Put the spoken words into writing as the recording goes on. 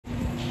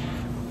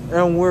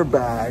And we're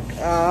back.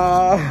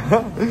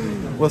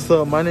 What's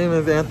up? My name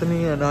is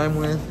Anthony and I'm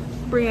with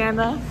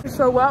Brianna.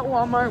 So we're at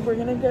Walmart. We're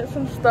gonna get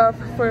some stuff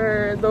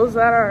for those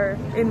that are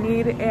in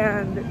need,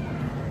 and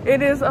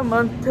it is a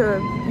month to,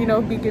 you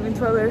know, be giving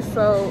to others.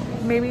 So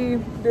maybe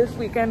this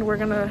weekend we're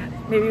gonna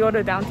maybe go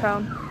to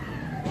downtown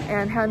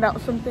and hand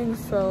out some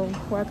things. So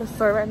we're at the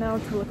store right now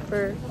to look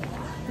for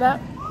that.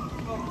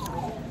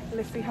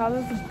 Let's see how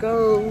this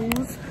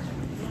goes.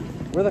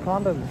 Where are the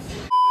condoms?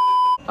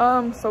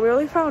 So we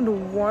only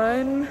found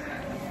one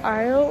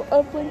aisle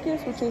of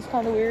blankets, which is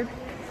kind of weird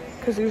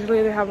because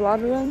usually they have a lot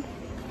of them.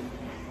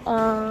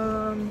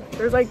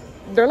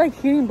 They're like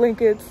heating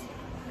blankets.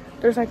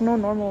 There's like no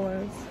normal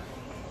ones.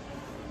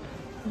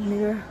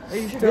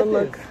 Still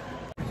look.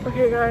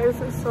 Okay guys,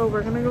 so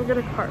we're gonna go get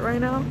a cart right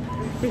now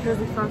because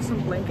we found some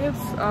blankets,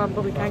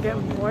 but we can't get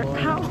more.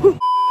 Ow.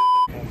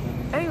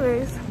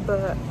 Anyways,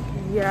 but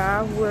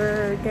yeah, we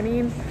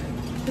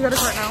got a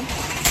cart now.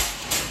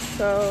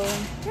 So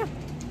yeah.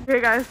 Okay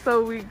guys,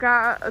 so we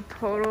got a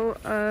total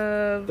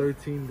of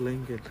 13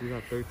 blankets. We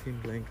got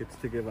 13 blankets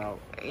to give out.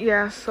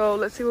 Yeah, so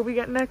let's see what we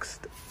get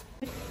next.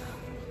 What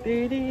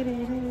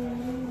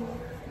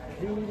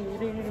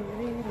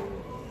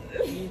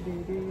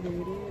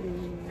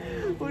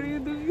What are you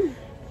doing?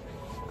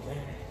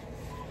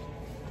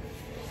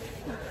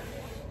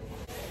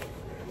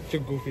 Get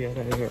your goofy out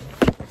of here.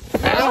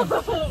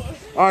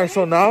 Alright,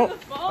 so now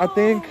I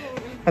think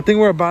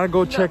we're about to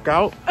go check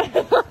out.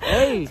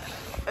 Hey!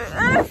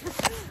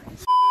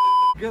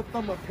 Get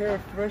them a pair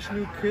of fresh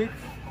new kicks.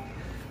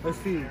 Let's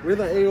see, where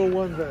the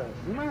AO1s at?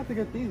 We might have to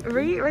get these.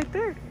 Right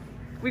there.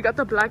 We got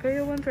the black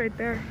AO ones right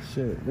there.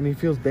 Shit, when he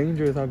feels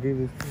dangerous, I'll give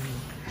this to him.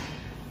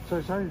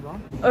 Sorry,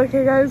 Ron.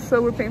 Okay guys,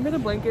 so we're paying for the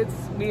blankets.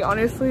 We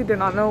honestly did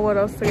not know what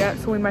else to get,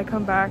 so we might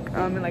come back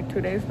in like 2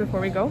 days before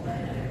we go.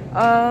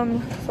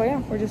 So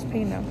yeah, we're just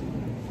paying now.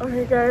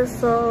 Okay guys,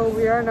 so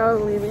we are now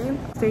leaving.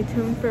 Stay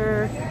tuned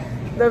for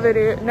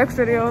the next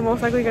video.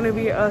 Most likely gonna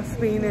be us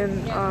being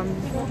in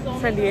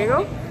San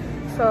Diego.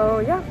 So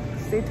yeah,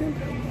 stay tuned.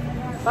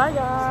 Bye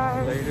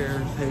guys. Later,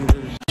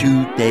 haters.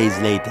 2 days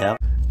later.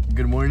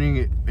 Good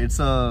morning. It's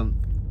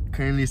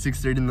currently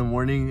 6:30 in the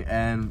morning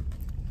and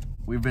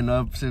we've been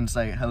up since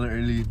like hella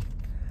early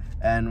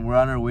and we're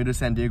on our way to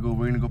San Diego.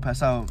 We're gonna go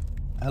pass out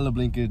hella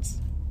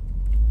blankets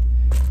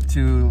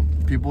to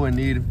people in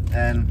need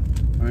and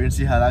we're gonna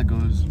see how that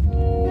goes.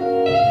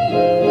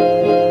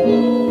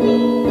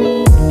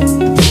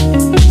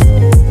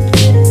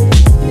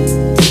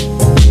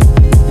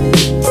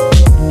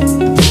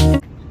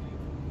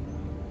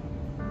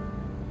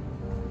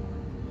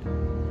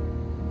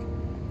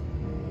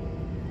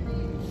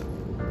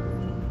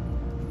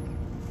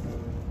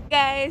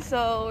 Guys,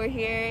 so we're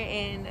here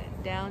in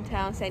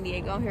downtown San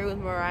Diego. I'm here with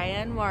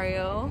Mariah and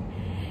Mario,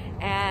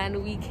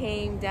 and we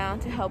came down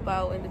to help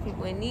out with the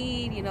people in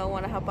need, you know,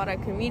 want to help out our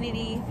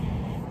community.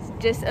 It's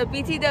just a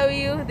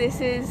BTW.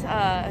 This is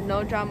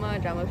no drama,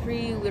 drama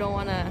free. We don't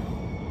want to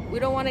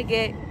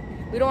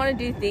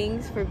do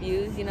things for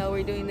views, you know.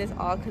 We're doing this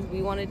all because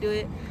we want to do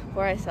it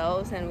for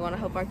ourselves and we want to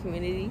help our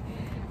community.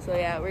 So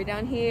yeah, we're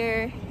down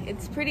here.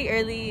 It's pretty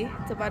early.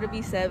 It's about to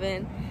be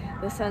 7.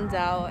 The sun's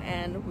out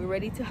and we're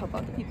ready to help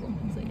out the people.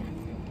 So yeah.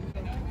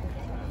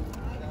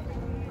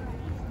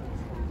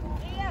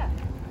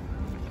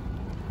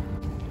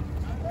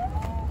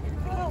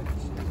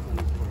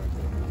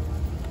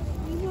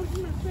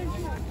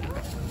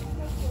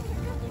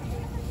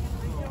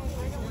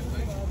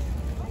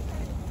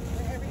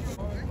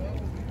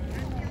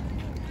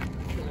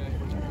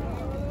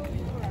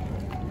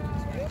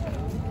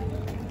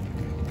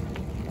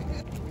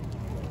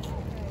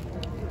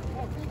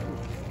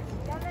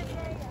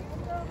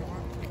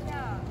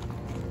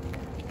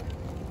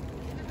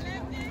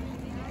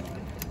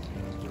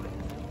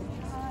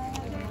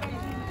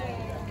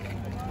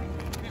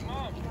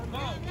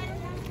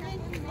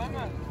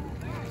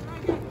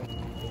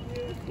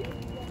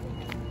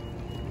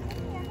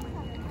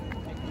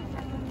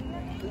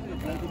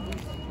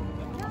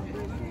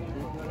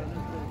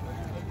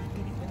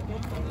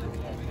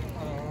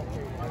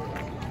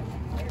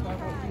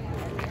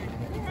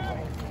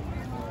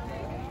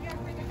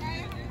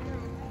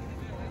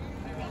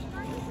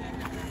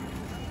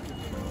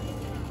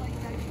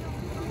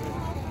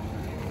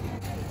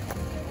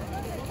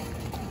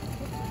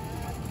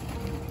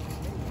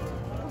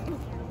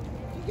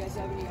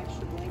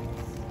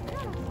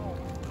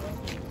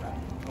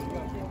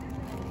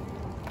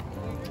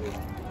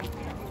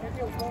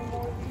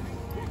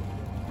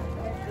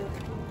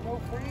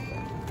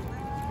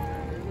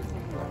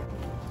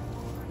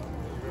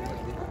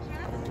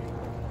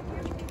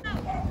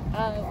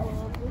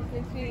 Well, this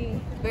makes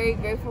me very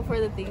grateful for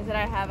the things that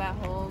I have at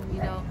home.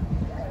 You know,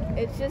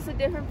 it's just a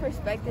different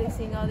perspective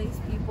seeing all these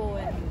people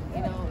and,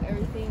 you know,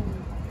 everything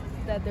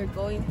that they're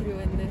going through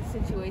in this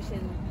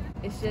situation.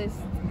 It's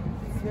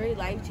very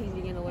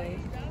life-changing in a way.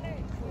 So,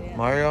 yeah.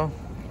 Mario?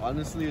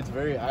 Honestly, it's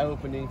very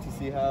eye-opening to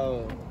see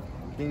how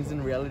things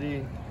in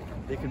reality,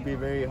 they could be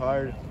very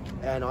hard.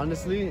 And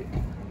honestly,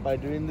 by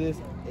doing this,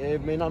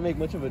 it may not make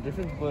much of a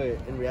difference, but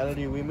in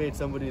reality, we made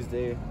somebody's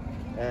day,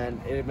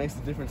 and it makes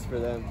a difference for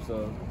them.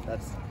 So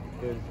that's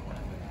good.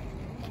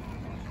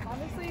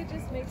 Honestly, it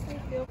just makes me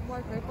feel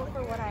more grateful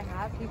for what I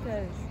have,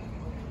 because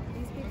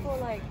these people,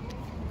 like,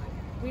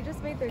 we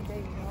just made their day,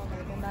 you know,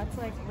 like, and that's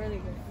like really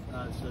good.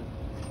 So,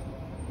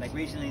 like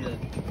recently, a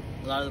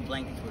lot of the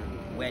blankets were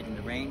wet in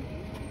the rain,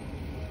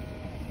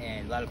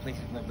 and a lot of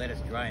places won't let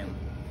us dry them,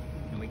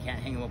 and we can't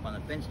hang them up on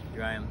the fence to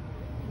dry them.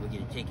 We'll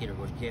get a ticket or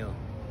go to jail.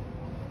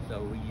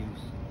 So we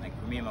use, like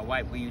for me and my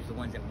wife, we use the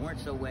ones that weren't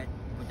so wet,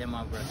 put them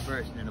on for us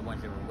first, and then the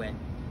ones that were wet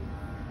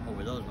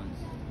over those ones.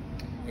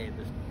 It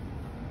was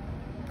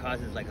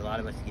causes like a lot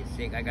of us to get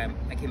sick. I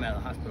came out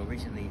of the hospital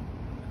recently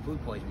with food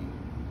poisoning.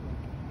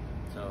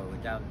 So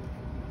without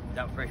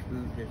fresh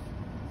food, there's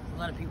a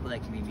lot of people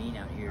that can be mean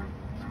out here.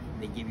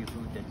 They give you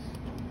food that's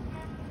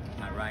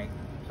not right.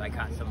 So I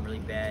caught something really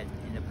bad,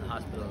 ended up in the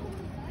hospital.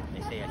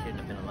 They say I shouldn't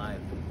have been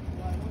alive.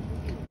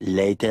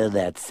 Later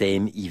that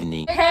same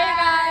evening. Hey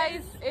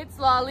guys, it's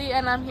Lolly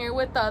and I'm here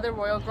with the other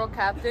Royal Girl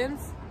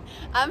captains.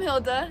 I'm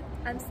Hilda.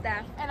 I'm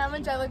Steph. And I'm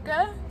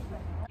Angelica.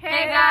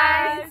 Hey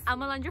guys! I'm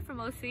Alondra from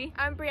OC.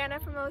 I'm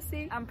Brianna from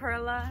OC. I'm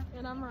Perla.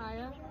 And I'm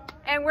Mariah.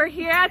 And we're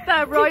here at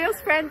the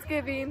Royals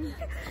Friendsgiving.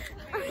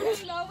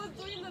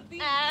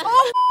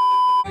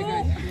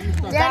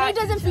 Danny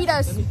doesn't feed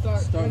us.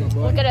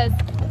 Look at us.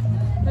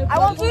 I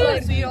want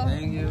food.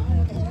 Thank you.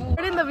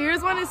 And the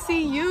viewers want to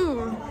see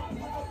you.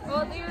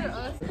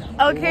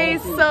 Okay,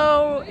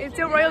 so it's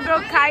your Royal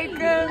Girl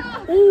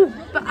Kaika. Ooh,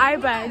 the eye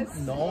bags.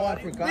 No,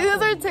 I forgot. This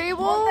is our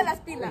table.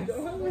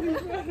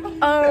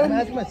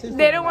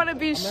 They don't want to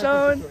be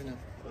shown.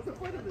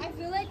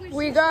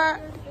 We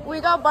got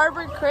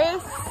Barbara,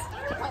 Chris,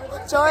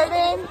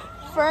 Jordan,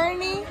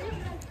 Fernie,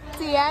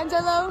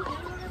 D'Angelo,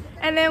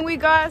 and then we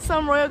got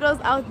some Royal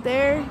Girls out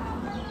there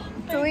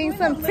doing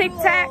some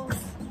TikToks.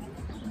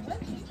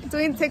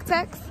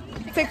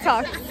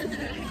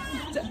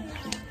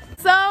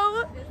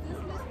 So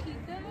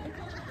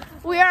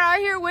we are out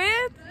here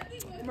with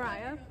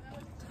Mariah.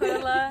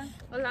 Perla.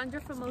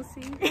 Alondra from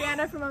OC.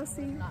 Brianna from OC.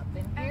 Not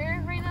been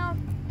here right now,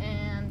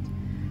 and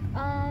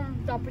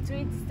the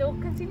opportunity to still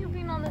continue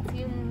being on the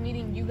team,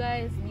 meeting you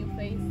guys, new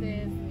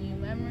faces, new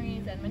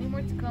memories, and many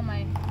more to come.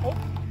 I hope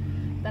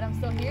that I'm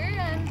still here,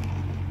 and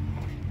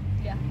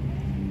yeah.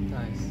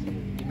 Nice.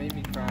 You made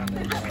me cry on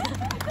that.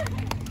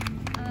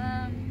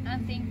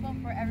 I'm thankful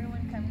for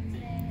everyone coming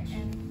today,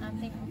 and I'm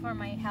thankful for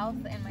my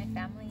health and my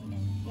family,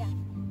 and yeah.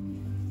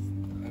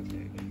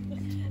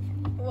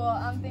 Well,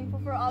 I'm thankful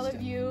for all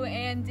of you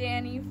and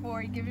Danny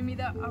for giving me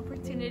the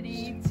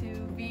opportunity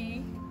to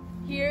be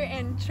here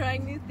and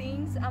trying new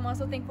things. I'm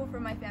also thankful for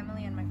my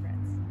family and my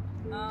friends.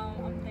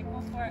 I'm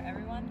thankful for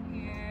everyone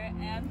here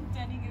and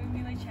Danny giving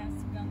me the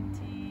chance to be on the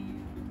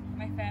team,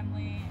 my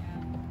family,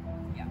 and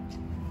yeah.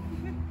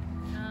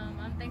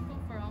 I'm thankful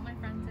for all my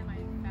friends and my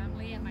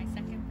family and my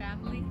second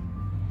family,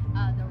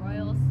 the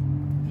Royals.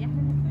 Yeah.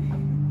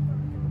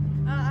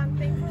 I'm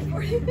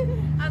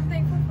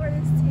thankful for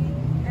this team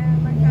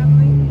and my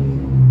family.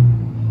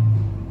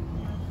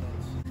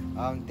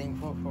 I'm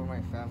thankful for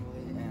my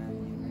family and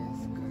you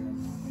guys,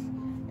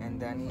 and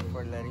Danny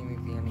for letting me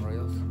be in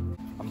Royals.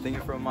 I'm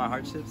thankful for my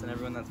hardships and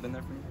everyone that's been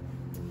there for me.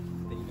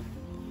 Thank you.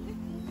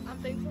 I'm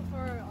thankful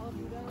for all of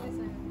you guys,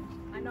 and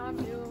I know I'm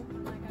new.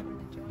 I'm like, I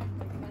really joined,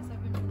 but you guys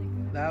have been really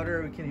good.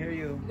 Louder, we can hear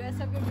you. You guys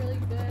have been really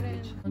good,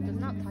 and it's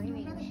not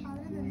tiny.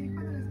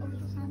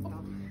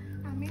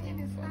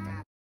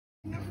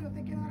 Yo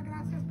te quiero dar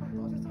gracias por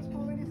todos estos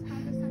jóvenes,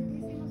 Padre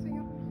Santísimo,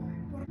 Señor,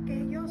 porque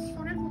ellos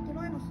son el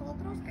futuro de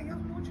nosotros, que ellos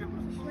luchan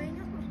por sus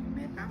sueños, por sus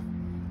metas,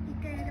 y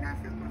que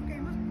gracias porque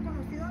hemos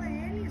conocido de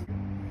Él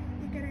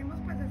y queremos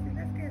pues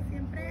decirles que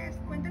siempre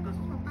cuenten con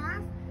sus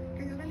papás,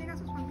 que Dios bendiga a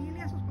sus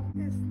familias, sus papás.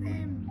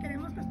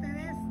 Queremos que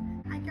ustedes,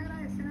 hay que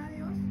agradecer a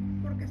Dios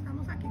porque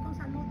estamos aquí con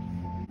salud.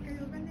 Que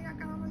Dios bendiga a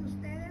cada uno de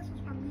ustedes,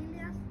 sus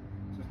familias,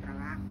 sus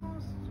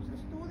trabajos, sus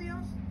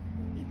estudios,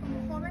 y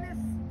como jóvenes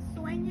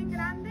sueñen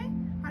grande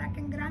para que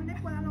en grande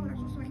puedan lograr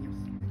sus sueños.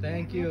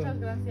 Thank you. Muchas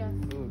gracias.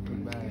 Ooh,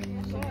 goodbye.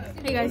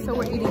 Hey guys, so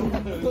we're eating.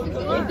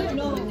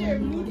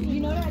 You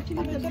know that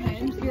actually the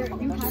times you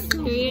have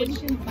to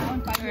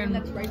Period.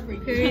 that's right for you.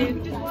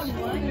 Period.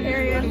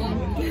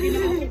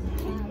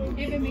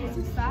 If it makes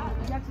you fat,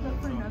 you have to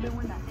look for another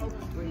one that helps.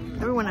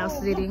 Everyone else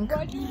is eating. It's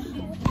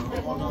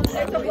a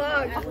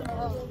vlog.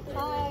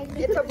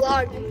 It's a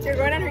vlog. You're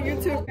going on her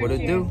YouTube. What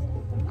it do?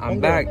 I'm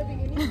back.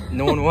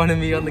 No one wanted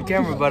me on the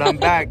camera, but I'm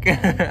back.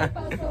 Hey,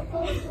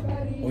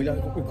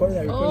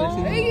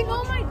 you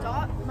know my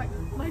dog,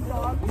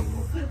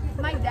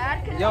 my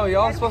dad can. Yo,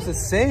 y'all supposed to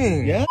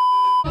sing. Yeah.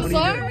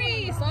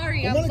 Sorry.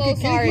 I'm so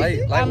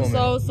sorry. I'm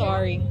so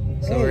sorry.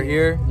 So we're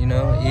here, you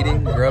know,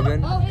 eating,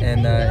 grubbing,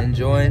 and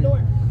enjoying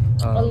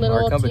A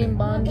little our company. team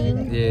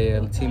bonding.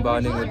 Yeah, team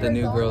bonding with the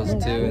new girls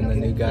too, and the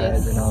new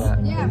guys and all that.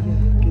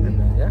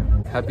 And yeah,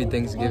 happy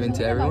Thanksgiving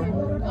to everyone. You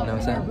know what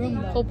I'm saying?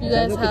 Hope you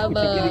guys have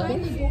a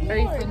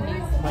very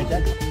fun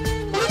day.